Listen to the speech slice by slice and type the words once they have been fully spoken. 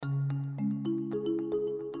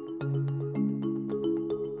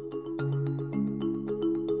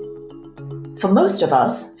For most of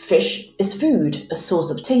us, fish is food, a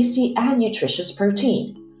source of tasty and nutritious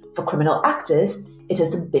protein. For criminal actors, it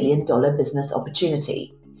is a billion-dollar business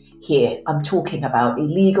opportunity. Here, I'm talking about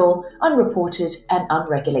illegal, unreported, and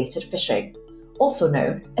unregulated fishing, also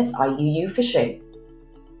known as IUU fishing.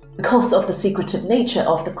 Because of the secretive nature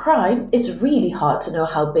of the crime, it's really hard to know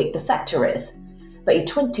how big the sector is. But a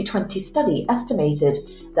 2020 study estimated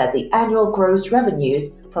that the annual gross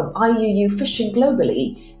revenues from IUU fishing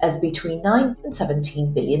globally is between $9 and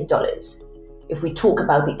 $17 billion. If we talk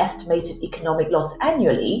about the estimated economic loss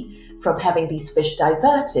annually from having these fish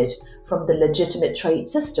diverted from the legitimate trade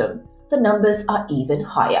system, the numbers are even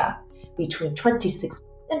higher, between $26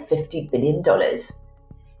 and $50 billion.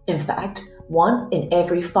 In fact, 1 in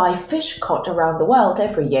every 5 fish caught around the world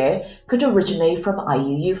every year could originate from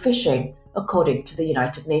IUU fishing, according to the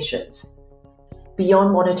United Nations.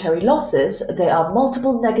 Beyond monetary losses, there are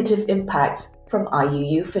multiple negative impacts from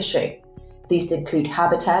IUU fishing. These include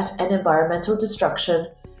habitat and environmental destruction,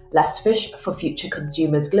 less fish for future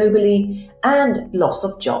consumers globally, and loss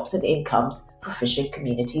of jobs and incomes for fishing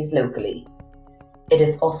communities locally. It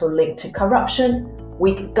is also linked to corruption,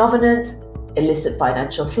 weak governance, illicit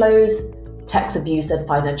financial flows, tax abuse and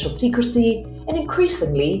financial secrecy, and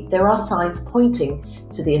increasingly there are signs pointing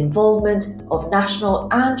to the involvement of national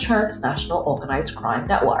and transnational organized crime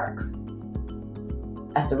networks.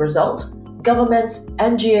 As a result, governments,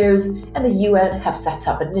 NGOs, and the UN have set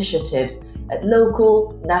up initiatives at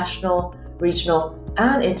local, national, regional,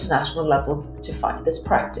 and international levels to fight this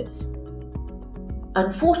practice.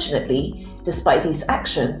 Unfortunately, despite these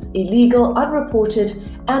actions, illegal, unreported,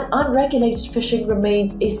 and unregulated fishing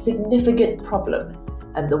remains a significant problem,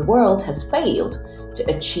 and the world has failed to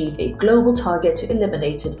achieve a global target to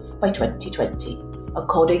eliminate it by 2020,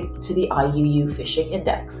 according to the IUU Fishing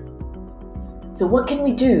Index. So what can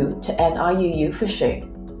we do to end IUU fishing?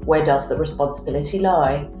 Where does the responsibility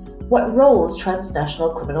lie? What roles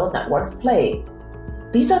transnational criminal networks play?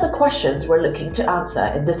 These are the questions we're looking to answer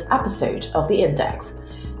in this episode of The Index,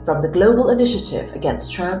 from the Global Initiative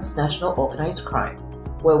Against Transnational Organized Crime,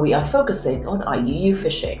 where we are focusing on IUU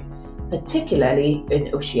fishing, particularly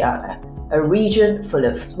in Oceania, a region full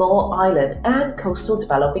of small island and coastal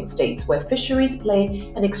developing states where fisheries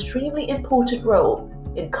play an extremely important role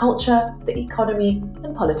in culture, the economy,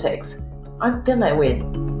 and politics. I'm Dina Win.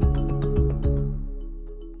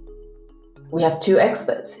 We have 2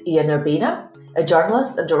 experts, Ian Urbina, a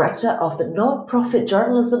journalist and director of the non-profit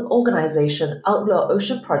journalism organization Outlaw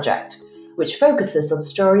Ocean Project, which focuses on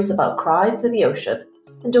stories about crimes in the ocean,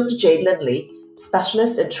 and Dr. Jade Lindley,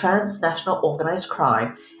 specialist in transnational organized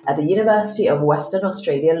crime at the University of Western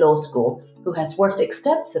Australia Law School, who has worked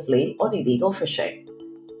extensively on illegal fishing.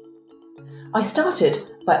 I started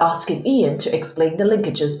by asking Ian to explain the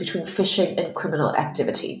linkages between fishing and criminal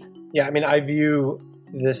activities. Yeah, I view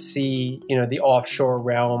the sea, the offshore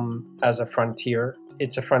realm as a frontier.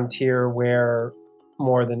 It's a frontier where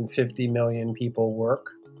more than 50 million people work,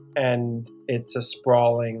 and it's a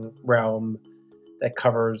sprawling realm that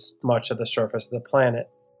covers much of the surface of the planet.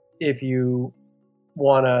 If you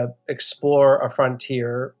want to explore a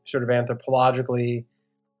frontier sort of anthropologically,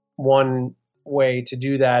 one way to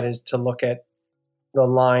do that is to look at the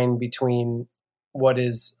line between what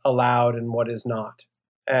is allowed and what is not.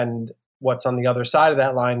 And what's on the other side of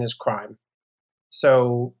that line is crime.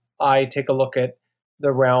 So I take a look at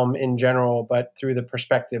the realm in general, but through the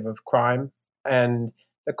perspective of crime. And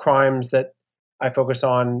the crimes that I focus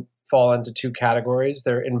on fall into 2 categories.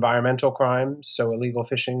 They're environmental crimes, so illegal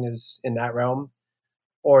fishing is in that realm,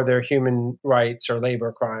 or they're human rights or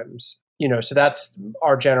labor crimes. So that's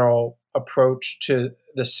our general approach to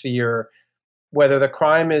the sphere. Whether the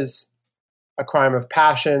crime is a crime of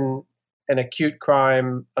passion, an acute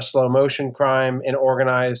crime, a slow motion crime, an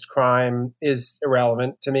organized crime is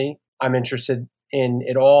irrelevant to me. I'm interested in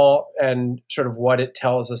it all and sort of what it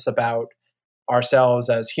tells us about ourselves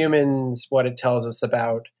as humans, what it tells us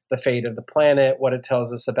about the fate of the planet, what it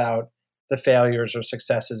tells us about the failures or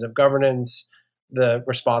successes of governance, the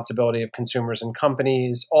responsibility of consumers and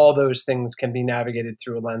companies. All those things can be navigated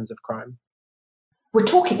through a lens of crime. We're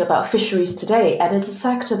talking about fisheries today, and it's a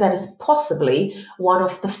sector that is possibly one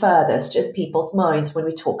of the furthest in people's minds when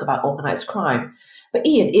we talk about organized crime. But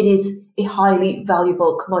Ian, it is a highly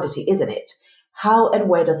valuable commodity, isn't it? How and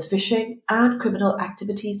where does fishing and criminal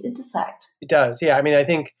activities intersect? It does, yeah. I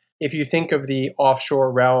think if you think of the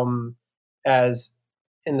offshore realm as,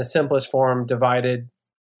 in the simplest form, divided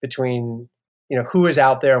between, who is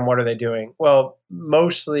out there and what are they doing? Well,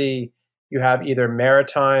 mostly you have either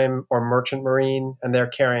maritime or merchant marine, and they're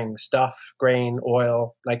carrying stuff, grain,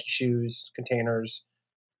 oil, Nike shoes, containers.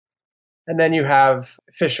 And then you have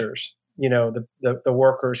fishers, the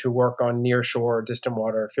workers who work on nearshore, distant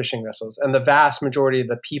water fishing vessels. And the vast majority of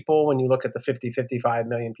the people, when you look at the 55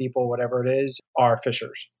 million people, whatever it is, are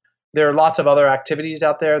fishers. There are lots of other activities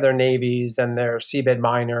out there. There are navies and there are seabed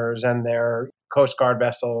miners and there are Coast Guard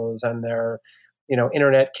vessels and there are,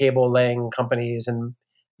 internet cable laying companies and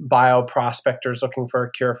bioprospectors looking for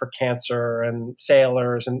a cure for cancer and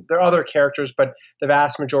sailors. And there are other characters, but the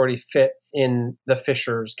vast majority fit in the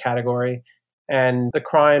fishers category. And the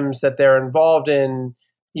crimes that they're involved in,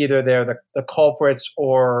 either they're the culprits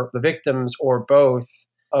or the victims or both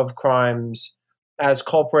of crimes. As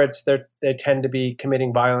culprits, they tend to be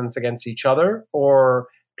committing violence against each other or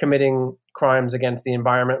committing crimes against the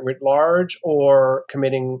environment writ large or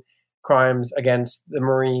committing crimes against the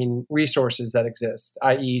marine resources that exist,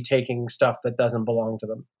 i.e. taking stuff that doesn't belong to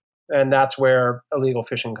them. And that's where illegal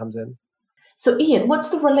fishing comes in. So, Ian, what's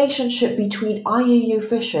the relationship between IUU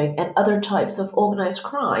fishing and other types of organized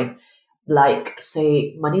crime, like,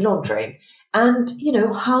 say, money laundering? And,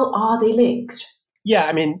 how are they linked?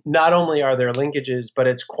 Yeah, not only are there linkages, but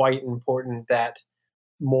it's quite important that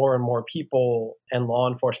more and more people and law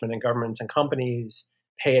enforcement and governments and companies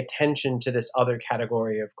pay attention to this other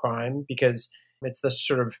category of crime, because it's the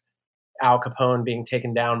sort of Al Capone being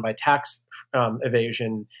taken down by tax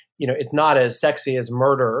evasion. It's not as sexy as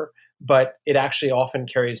murder, but it actually often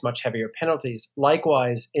carries much heavier penalties.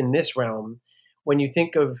 Likewise, in this realm, when you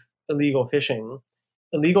think of illegal fishing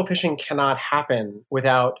cannot happen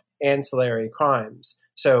without ancillary crimes.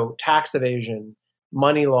 So tax evasion,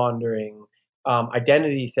 money laundering,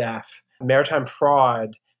 identity theft, maritime fraud,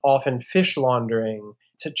 often fish laundering,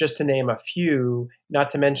 just to name a few,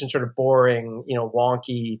 not to mention sort of boring,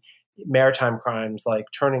 wonky maritime crimes like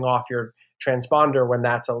turning off your transponder when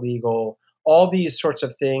that's illegal. All these sorts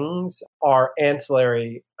of things are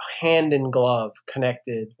ancillary, hand in glove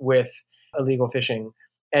connected with illegal fishing.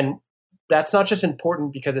 And that's not just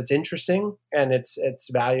important because it's interesting and it's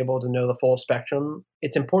valuable to know the full spectrum.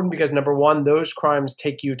 It's important because, number one, those crimes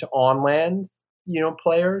take you to on-land,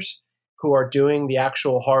 players who are doing the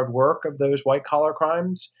actual hard work of those white-collar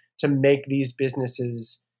crimes to make these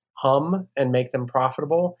businesses hum and make them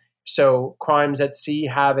profitable. So crimes at sea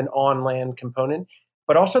have an on-land component,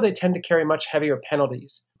 but also they tend to carry much heavier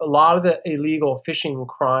penalties. A lot of the illegal fishing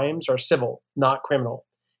crimes are civil, not criminal.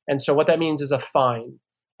 And so what that means is a fine.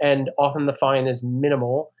 And often the fine is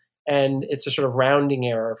minimal, and it's a sort of rounding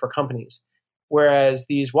error for companies. Whereas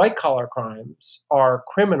these white-collar crimes are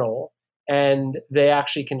criminal, and they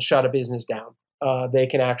actually can shut a business down. They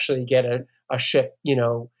can actually get a ship,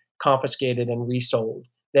 confiscated and resold.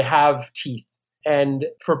 They have teeth. And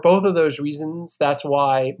for both of those reasons, that's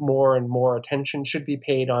why more and more attention should be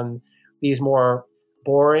paid on these more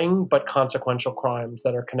boring but consequential crimes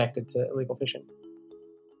that are connected to illegal fishing.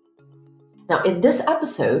 Now, in this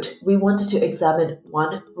episode, we wanted to examine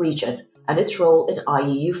one region and its role in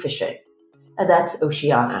IUU fishing, and that's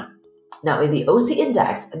Oceania. Now, in the OC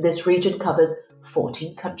Index, this region covers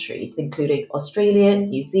 14 countries, including Australia,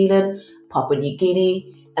 New Zealand, Papua New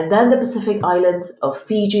Guinea, and then the Pacific islands of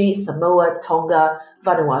Fiji, Samoa, Tonga,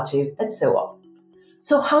 Vanuatu, and so on.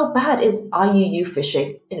 So how bad is IUU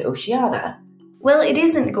fishing in Oceania? Well, it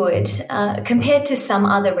isn't good. Compared to some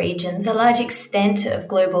other regions, a large extent of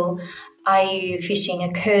global IUU fishing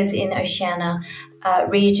occurs in Oceania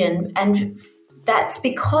region, and that's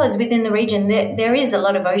because within the region there is a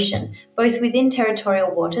lot of ocean, both within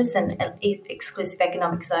territorial waters and exclusive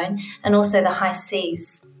economic zone, and also the high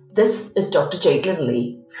seas. This is Dr. Jaitlin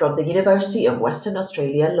Lee from the University of Western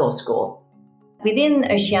Australia Law School. Within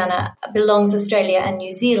Oceania belongs Australia and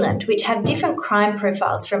New Zealand, which have different crime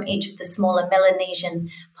profiles from each of the smaller Melanesian,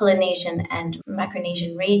 Polynesian and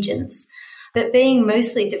Micronesian regions. But being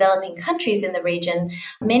mostly developing countries in the region,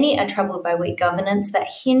 many are troubled by weak governance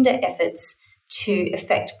that hinder efforts to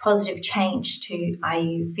effect positive change to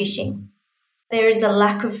IUU fishing. There is a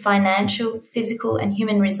lack of financial, physical and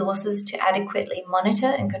human resources to adequately monitor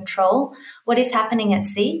and control what is happening at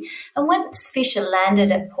sea and once fish are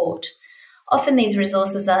landed at port. Often these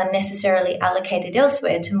resources are necessarily allocated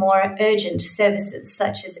elsewhere to more urgent services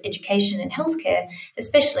such as education and healthcare,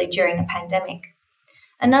 especially during a pandemic.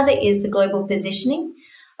 Another is the global positioning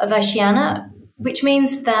of Oceania, which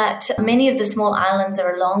means that many of the small islands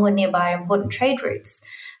are along or nearby important trade routes.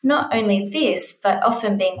 Not only this, but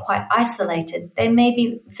often being quite isolated, they may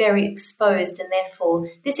be very exposed, and therefore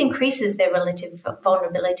this increases their relative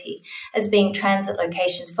vulnerability as being transit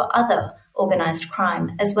locations for other organised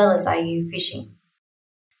crime as well as IUU fishing.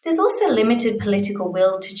 There's also limited political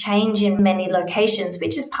will to change in many locations,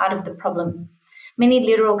 which is part of the problem. Many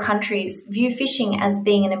littoral countries view fishing as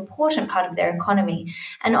being an important part of their economy,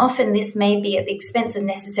 and often this may be at the expense of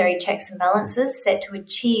necessary checks and balances set to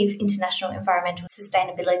achieve international environmental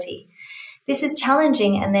sustainability. This is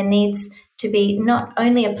challenging, and there needs to be not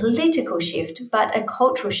only a political shift, but a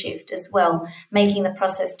cultural shift as well, making the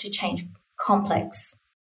process to change complex.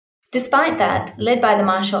 Despite that, led by the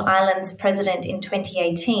Marshall Islands president in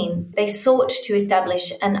 2018, they sought to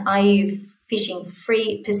establish an IUU fishing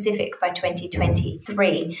free Pacific by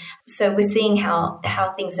 2023. So we're seeing how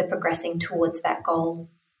things are progressing towards that goal.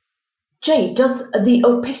 Jay, does the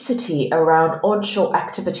opacity around onshore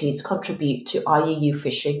activities contribute to IUU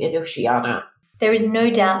fishing in Oceania? There is no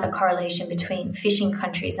doubt a correlation between fishing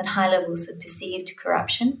countries and high levels of perceived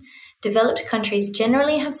corruption. Developed countries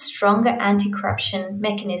generally have stronger anti-corruption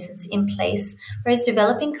mechanisms in place, whereas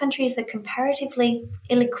developing countries are comparatively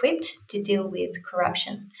ill-equipped to deal with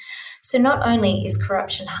corruption. So not only is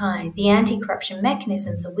corruption high, the anti-corruption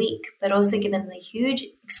mechanisms are weak, but also given the huge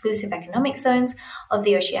exclusive economic zones of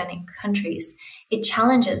the oceanic countries, it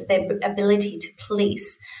challenges their ability to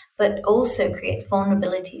police, but also creates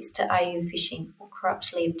vulnerabilities to IUU fishing or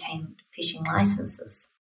corruptly obtained fishing licenses.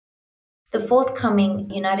 The forthcoming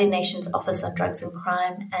United Nations Office on Drugs and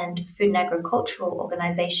Crime and Food and Agricultural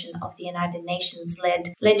Organization of the United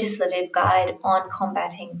Nations-led legislative guide on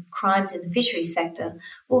combating crimes in the fisheries sector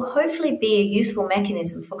will hopefully be a useful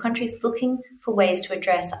mechanism for countries looking for ways to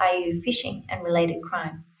address IUU fishing and related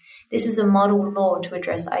crime. This is a model law to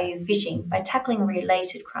address IUU fishing by tackling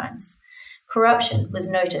related crimes. Corruption was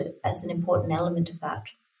noted as an important element of that.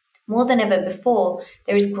 More than ever before,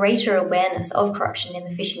 there is greater awareness of corruption in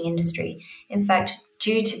the fishing industry. In fact,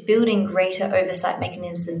 due to building greater oversight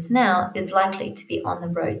mechanisms now, it is likely to be on the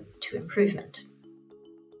road to improvement.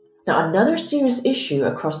 Now, another serious issue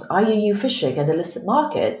across IUU fishing and illicit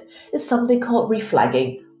markets is something called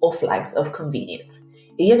reflagging or flags of convenience.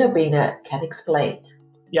 Ian Obina can explain.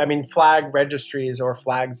 Yeah, flag registries or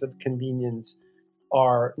flags of convenience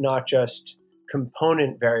are not just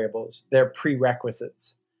component variables, they're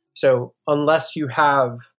prerequisites. So unless you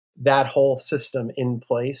have that whole system in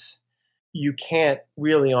place, you can't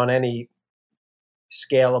really on any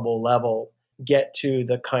scalable level get to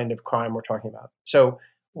the kind of crime we're talking about. So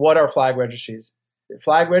what are flag registries?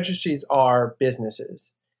 Flag registries are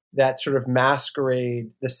businesses that sort of masquerade.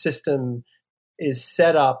 The system is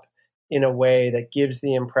set up in a way that gives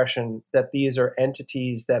the impression that these are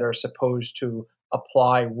entities that are supposed to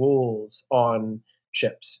apply rules on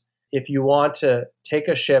ships. If you want to take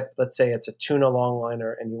a ship, let's say it's a tuna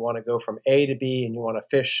longliner, and you want to go from A to B and you want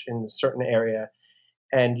to fish in a certain area,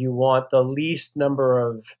 and you want the least number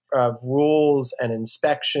of rules and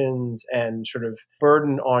inspections and sort of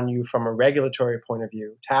burden on you from a regulatory point of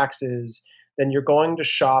view, taxes, then you're going to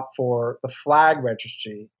shop for the flag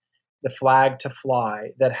registry, the flag to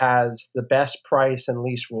fly that has the best price and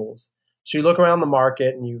least rules. So you look around the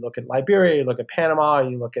market and you look at Liberia, you look at Panama,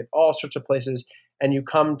 you look at all sorts of places, and you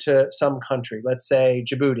come to some country. Let's say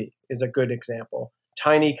Djibouti is a good example.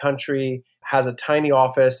 Tiny country, has a tiny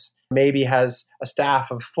office, maybe has a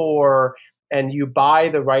staff of 4, and you buy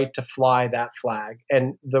the right to fly that flag.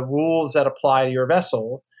 And the rules that apply to your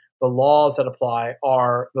vessel, the laws that apply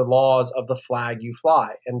are the laws of the flag you fly.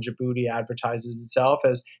 And Djibouti advertises itself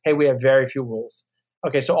as, hey, we have very few rules.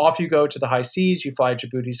 Okay, so off you go to the high seas, you fly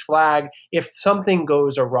Djibouti's flag. If something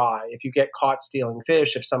goes awry, if you get caught stealing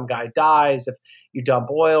fish, if some guy dies, if you dump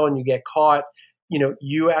oil and you get caught,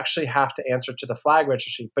 you actually have to answer to the flag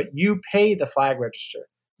registry, but you pay the flag register.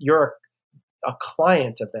 You're a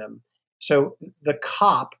client of them. So the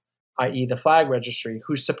cop, i.e. the flag registry,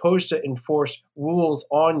 who's supposed to enforce rules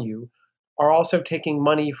on you, are also taking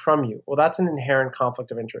money from you. Well, that's an inherent conflict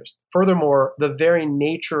of interest. Furthermore, the very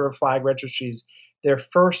nature of flag registries, their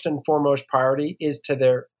first and foremost priority is to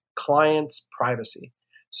their client's privacy.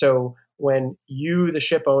 So when you, the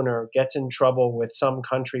ship owner, gets in trouble with some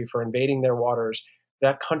country for invading their waters,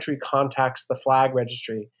 that country contacts the flag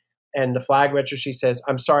registry, and the flag registry says,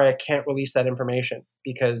 I'm sorry, I can't release that information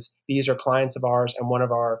because these are clients of ours, and one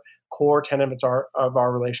of our core tenets of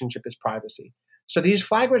our relationship is privacy. So these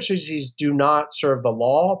flag registries do not serve the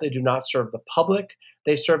law. They do not serve the public.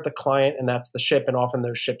 They serve the client, and that's the ship, and often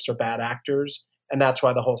those ships are bad actors, and that's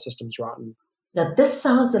why the whole system's rotten. Now, this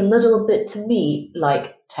sounds a little bit to me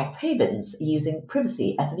like tax havens using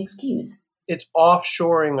privacy as an excuse. It's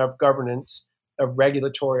offshoring of governance, of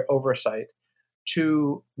regulatory oversight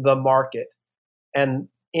to the market. And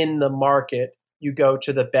in the market, you go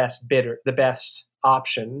to the best bidder, the best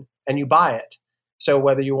option, and you buy it. So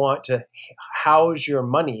whether you want to house your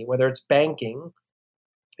money, whether it's banking,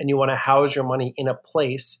 and you want to house your money in a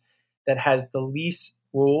place that has the least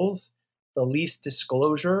rules the least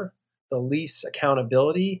disclosure, the least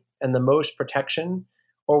accountability, and the most protection,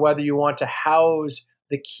 or whether you want to house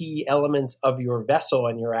the key elements of your vessel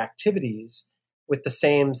and your activities with the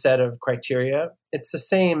same set of criteria. It's the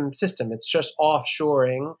same system. It's just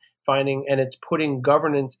offshoring, and it's putting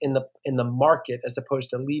governance in the market as opposed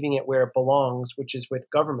to leaving it where it belongs, which is with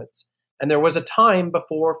governments. And there was a time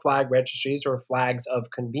before flag registries or flags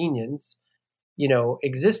of convenience,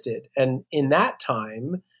 existed. And in that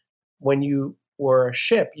time, when you were a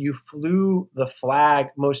ship, you flew the flag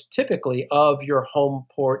most typically of your home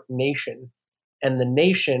port nation. And the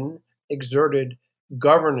nation exerted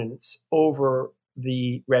governance over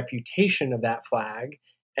the reputation of that flag.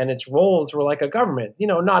 And its roles were like a government.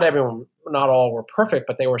 Not all were perfect,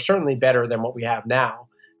 but they were certainly better than what we have now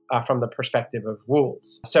from the perspective of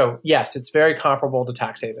rules. So yes, it's very comparable to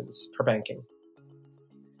tax havens for banking.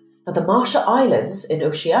 Now, the Marshall Islands in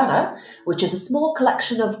Oceania, which is a small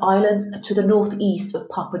collection of islands to the northeast of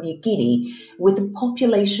Papua New Guinea, with a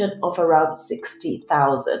population of around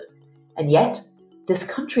 60,000. And yet, this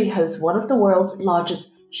country hosts one of the world's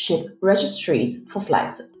largest ship registries for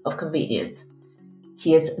flags of convenience.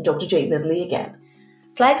 Here's Dr. Jane Lindley again.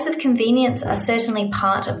 Flags of convenience are certainly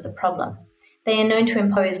part of the problem. They are known to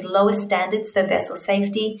impose lower standards for vessel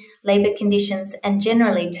safety, labour conditions, and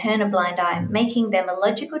generally turn a blind eye, making them a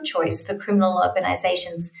logical choice for criminal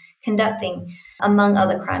organisations conducting, among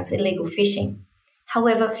other crimes, illegal fishing.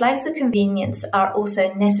 However, flags of convenience are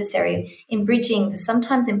also necessary in bridging the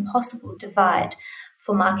sometimes impossible divide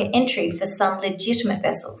for market entry for some legitimate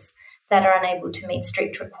vessels that are unable to meet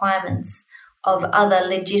strict requirements of other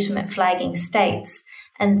legitimate flagging states,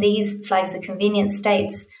 and these flags of convenience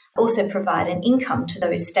states also provide an income to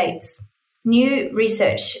those states. New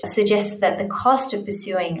research suggests that the cost of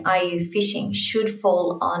pursuing IUU fishing should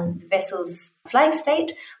fall on the vessel's flag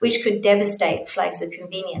state, which could devastate flags of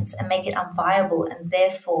convenience and make it unviable, and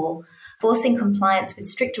therefore forcing compliance with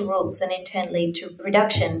stricter rules and in turn lead to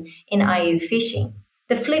reduction in IUU fishing.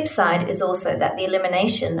 The flip side is also that the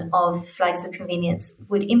elimination of flags of convenience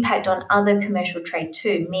would impact on other commercial trade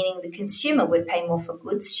too, meaning the consumer would pay more for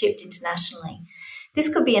goods shipped internationally. This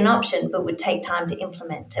could be an option, but would take time to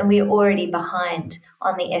implement, and we are already behind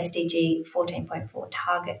on the SDG 14.4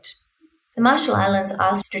 target. The Marshall Islands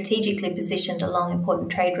are strategically positioned along important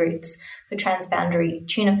trade routes for transboundary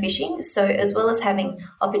tuna fishing, so as well as having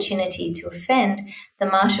opportunity to offend, the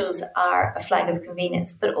Marshalls are a flag of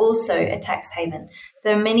convenience, but also a tax haven.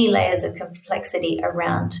 There are many layers of complexity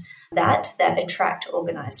around that attract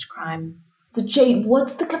organised crime. So Jane,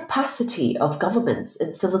 what's the capacity of governments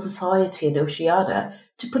and civil society in Oceania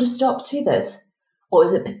to put a stop to this? Or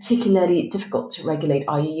is it particularly difficult to regulate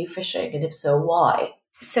IUU fishing? And if so, why?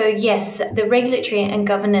 So yes, the regulatory and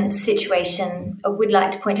governance situation I would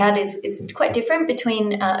like to point out is quite different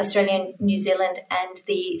between Australia and New Zealand and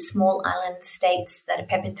the small island states that are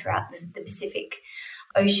peppered throughout the Pacific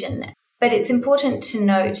Ocean. But it's important to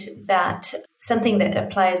note that something that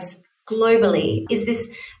applies globally is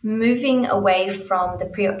this moving away from the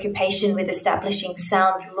preoccupation with establishing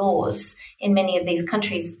sound laws in many of these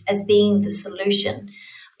countries as being the solution.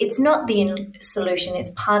 It's not the solution, it's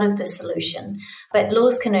part of the solution, but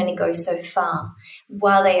laws can only go so far.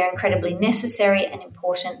 While they are incredibly necessary and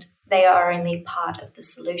important, they are only part of the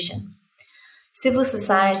solution. Civil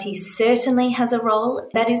society certainly has a role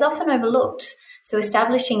that is often overlooked, so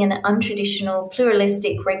establishing an untraditional,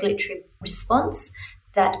 pluralistic regulatory response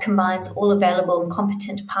that combines all available and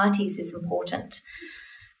competent parties is important.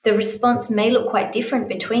 The response may look quite different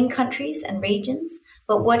between countries and regions,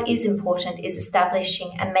 but what is important is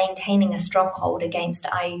establishing and maintaining a stronghold against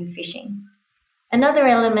IUU fishing. Another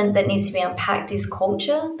element that needs to be unpacked is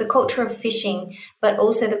culture, the culture of fishing, but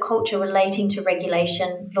also the culture relating to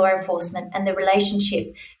regulation, law enforcement, and the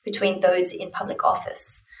relationship between those in public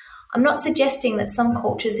office. I'm not suggesting that some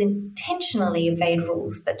cultures intentionally evade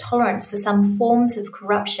rules, but tolerance for some forms of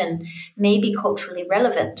corruption may be culturally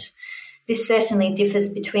relevant. This certainly differs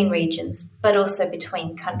between regions, but also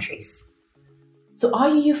between countries. So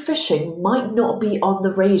IUU fishing might not be on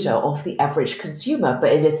the radar of the average consumer,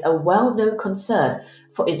 but it is a well-known concern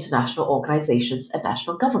for international organizations and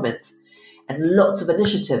national governments. And lots of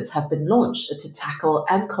initiatives have been launched to tackle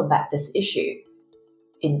and combat this issue.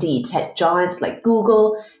 Indeed, tech giants like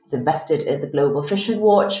Google has invested in the Global Fishing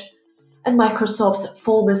Watch, and Microsoft's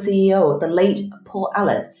former CEO, the late Paul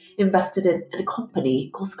Allen, invested in a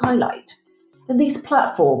company called Skylight. And these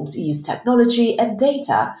platforms use technology and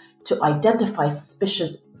data to identify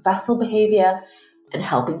suspicious vessel behavior and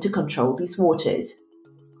helping to control these waters.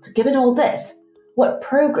 So given all this, what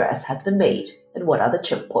progress has been made and what are the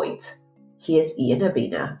choke points? Here's Ian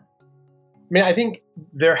Abina. mean, I think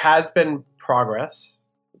there has been progress,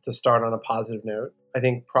 to start on a positive note. I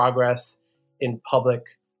think progress in public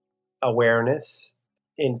awareness,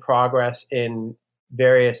 in progress in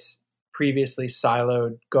various previously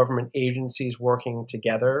siloed government agencies working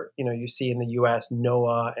together. You see in the US,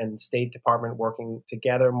 NOAA and State Department working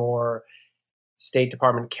together more, State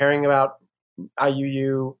Department caring about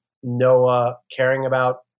IUU, NOAA caring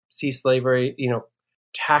about sea slavery,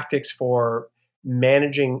 tactics for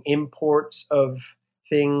managing imports of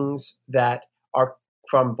things that are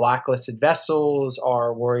from blacklisted vessels,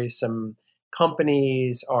 are worrisome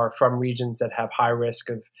companies, are from regions that have high risk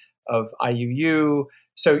of IUU.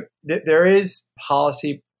 So there is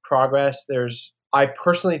policy progress. I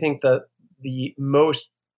personally think that the most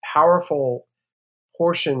powerful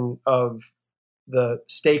portion of the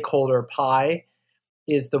stakeholder pie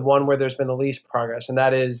is the one where there's been the least progress, and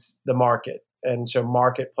that is the market. And so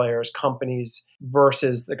market players, companies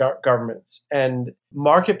versus the governments. And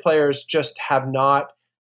market players just have not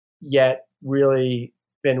yet really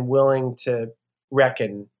been willing to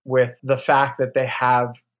reckon with the fact that they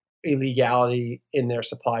have illegality in their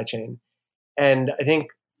supply chain. And I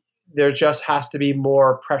think there just has to be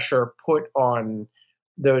more pressure put on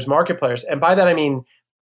those market players. And by that, I mean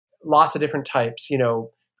lots of different types,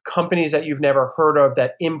 companies that you've never heard of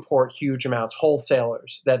that import huge amounts,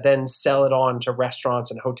 wholesalers that then sell it on to restaurants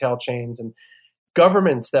and hotel chains, and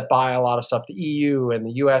governments that buy a lot of stuff. The EU and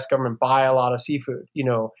the US government buy a lot of seafood,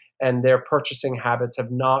 and their purchasing habits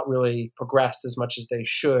have not really progressed as much as they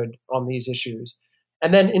should on these issues.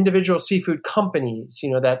 And then individual seafood companies,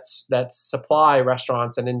 that supply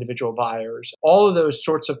restaurants and individual buyers. All of those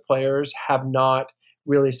sorts of players have not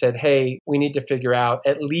really said, hey, we need to figure out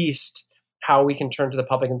at least how we can turn to the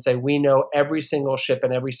public and say, we know every single ship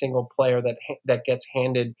and every single player that gets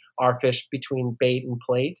handed our fish between bait and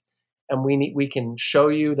plate. And we can show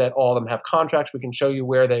you that all of them have contracts. We can show you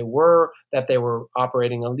where they were, that they were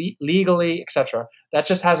operating legally, etc. That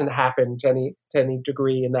just hasn't happened to any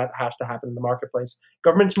degree, and that has to happen in the marketplace.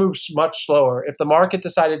 Governments move much slower. If the market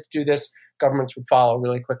decided to do this, governments would follow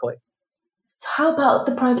really quickly. So how about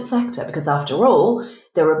the private sector? Because after all,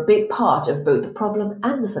 they're a big part of both the problem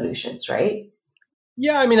and the solutions, right?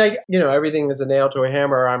 Yeah, I mean, everything is a nail to a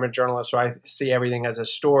hammer. I'm a journalist, so I see everything as a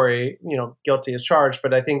story, guilty as charged.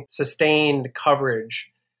 But I think sustained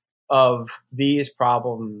coverage of these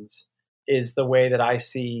problems is the way that I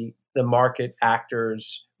see the market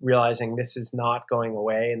actors realizing this is not going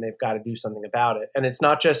away and they've got to do something about it. And it's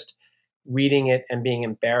not just reading it and being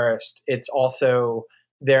embarrassed. It's also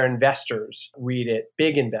their investors read it,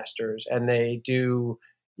 big investors, and they do,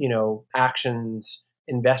 actions,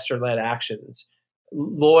 investor-led actions.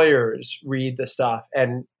 Lawyers read the stuff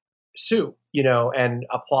and sue, and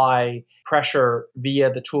apply pressure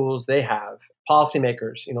via the tools they have.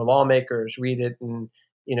 Policymakers, lawmakers read it and,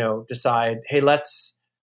 decide, hey, let's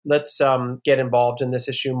get involved in this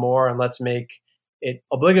issue more, and let's make it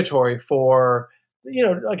obligatory for,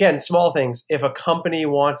 again, small things. If a company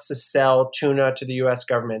wants to sell tuna to the U.S.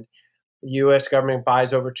 government, the U.S. government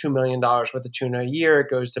buys over $2 million worth of tuna a year. It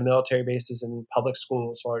goes to military bases and public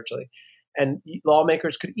schools largely. And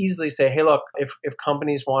lawmakers could easily say, hey, look, if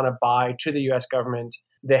companies want to buy to the U.S. government,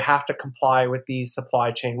 they have to comply with these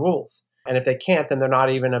supply chain rules. And if they can't, then they're not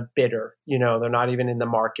even a bidder. They're not even in the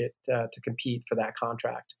market to compete for that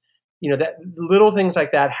contract. That little things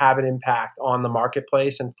like that have an impact on the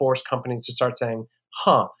marketplace and force companies to start saying,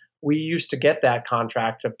 we used to get that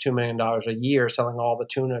contract of $2 million a year selling all the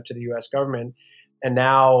tuna to the U.S. government, and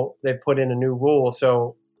now they've put in a new rule.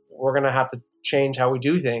 So we're going to have to change how we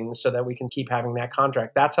do things so that we can keep having that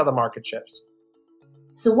contract. That's how the market shifts.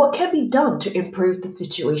 So what can be done to improve the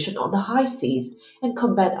situation on the high seas and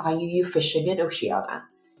combat IUU fishing in Oceania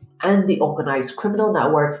and the organized criminal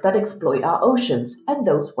networks that exploit our oceans and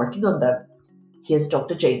those working on them? Here's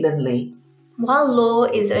Dr. Jade Lindley. While law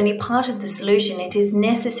is only part of the solution, it is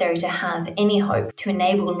necessary to have any hope to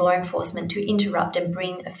enable law enforcement to interrupt and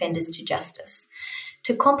bring offenders to justice.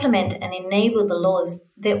 To complement and enable the laws,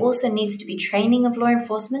 there also needs to be training of law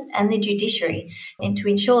enforcement and the judiciary, and to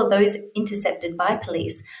ensure those intercepted by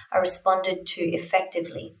police are responded to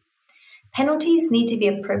effectively. Penalties need to be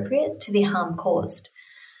appropriate to the harm caused.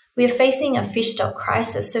 We are facing a fish stock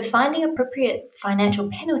crisis, so finding appropriate financial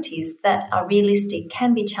penalties that are realistic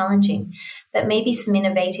can be challenging, but maybe some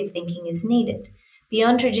innovative thinking is needed.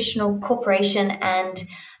 Beyond traditional corporation and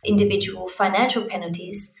individual financial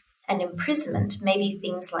penalties and imprisonment, maybe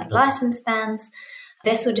things like license bans,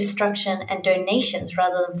 vessel destruction, and donations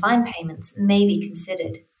rather than fine payments may be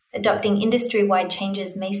considered. Adopting industry-wide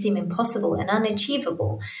changes may seem impossible and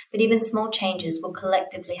unachievable, but even small changes will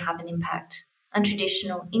collectively have an impact.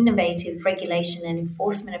 untraditional, innovative regulation and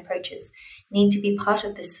enforcement approaches need to be part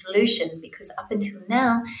of the solution because up until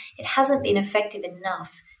now, it hasn't been effective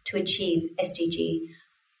enough to achieve SDG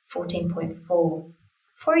 14.4.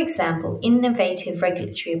 For example, innovative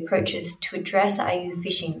regulatory approaches to address IUU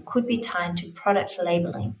fishing could be tied to product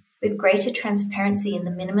labeling, with greater transparency in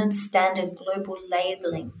the minimum standard global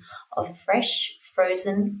labeling of fresh,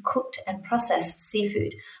 frozen, cooked and processed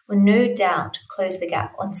seafood will no doubt close the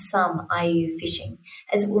gap on some IUU fishing,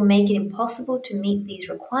 as it will make it impossible to meet these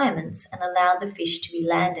requirements and allow the fish to be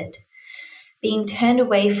landed. Being turned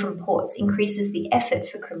away from ports increases the effort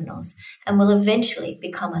for criminals and will eventually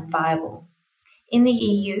become unviable. In the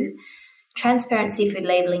EU, transparent seafood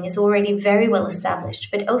labelling is already very well established,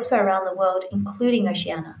 but elsewhere around the world, including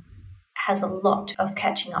Oceania, has a lot of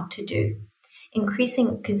catching up to do.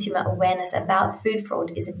 Increasing consumer awareness about food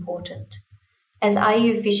fraud is important, as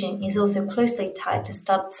IUU fishing is also closely tied to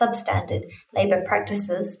substandard labour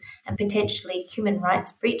practices and potentially human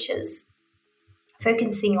rights breaches.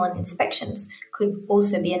 Focusing on inspections could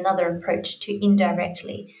also be another approach to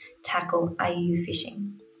indirectly tackle IUU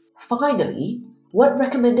fishing. Finally, what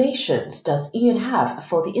recommendations does Ian have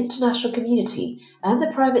for the international community and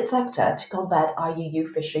the private sector to combat IUU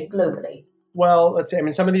fishing globally? Well, let's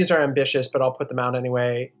see. Some of these are ambitious, but I'll put them out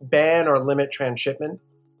anyway. Ban or limit transshipment.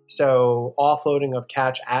 So offloading of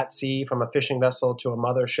catch at sea from a fishing vessel to a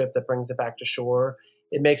mothership that brings it back to shore.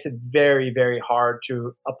 It makes it very, very hard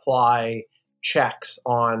to apply checks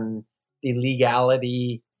on the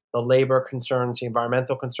legality, the labor concerns, the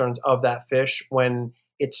environmental concerns of that fish when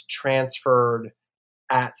it's transferred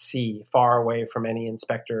at sea, far away from any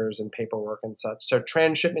inspectors and paperwork and such. So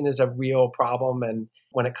transshipment is a real problem, and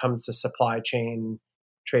when it comes to supply chain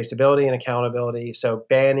traceability and accountability, so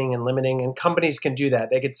banning and limiting, and companies can do that.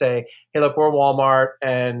 They could say, hey, look, we're Walmart,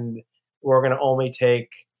 and we're going to only take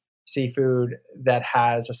seafood that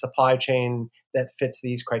has a supply chain that fits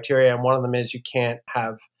these criteria, and one of them is you can't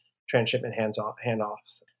have transshipment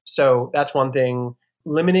handoffs. So that's one thing.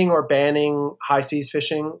 Limiting or banning high seas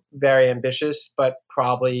fishing, very ambitious, but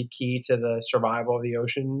probably key to the survival of the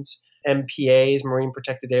oceans. MPAs, marine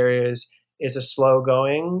protected areas, is a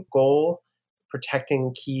slow-going goal,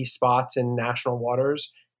 protecting key spots in national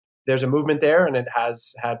waters. There's a movement there, and it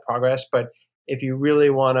has had progress, but if you really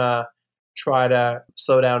want to try to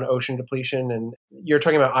slow down ocean depletion, and you're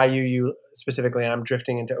talking about IUU specifically, I'm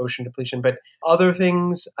drifting into ocean depletion, but other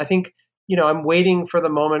things, I think, I'm waiting for the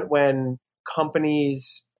moment when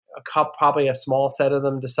companies, probably a small set of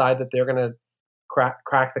them, decide that they're going to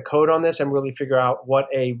crack the code on this and really figure out what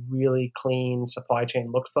a really clean supply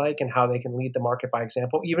chain looks like and how they can lead the market by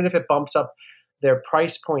example. Even if it bumps up their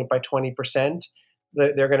price point by 20%,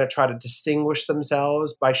 they're going to try to distinguish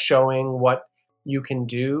themselves by showing what you can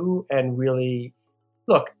do. And really,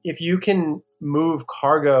 look, if you can move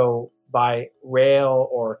cargo by rail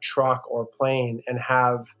or truck or plane and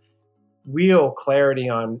have real clarity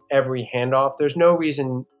on every handoff, there's no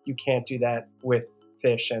reason you can't do that with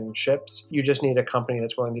fish and ships. You just need a company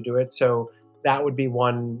that's willing to do it. So that would be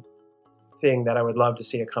one thing that I would love to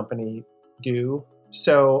see a company do.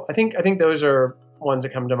 So I think those are ones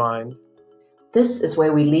that come to mind. This is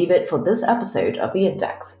where we leave it for this episode of The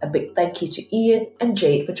Index. A big thank you to Ian and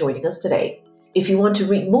Jade for joining us today. If you want to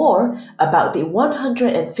read more about the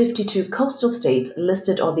 152 coastal states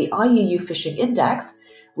listed on the IUU Fishing Index,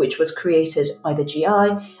 which was created by the GI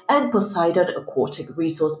and Poseidon Aquatic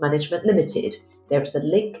Resource Management Limited, there is a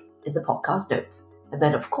link in the podcast notes. And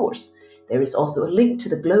then, of course, there is also a link to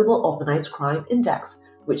the Global Organized Crime Index,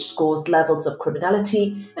 which scores levels of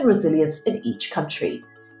criminality and resilience in each country.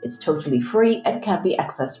 It's totally free and can be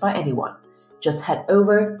accessed by anyone. Just head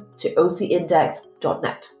over to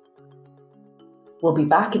ocindex.net. We'll be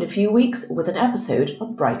back in a few weeks with an episode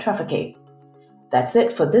on bright trafficking. That's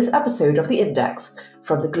it for this episode of The Index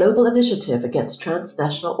from the Global Initiative Against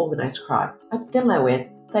Transnational Organized Crime. I'm Tin Lewin.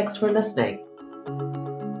 Thanks for listening.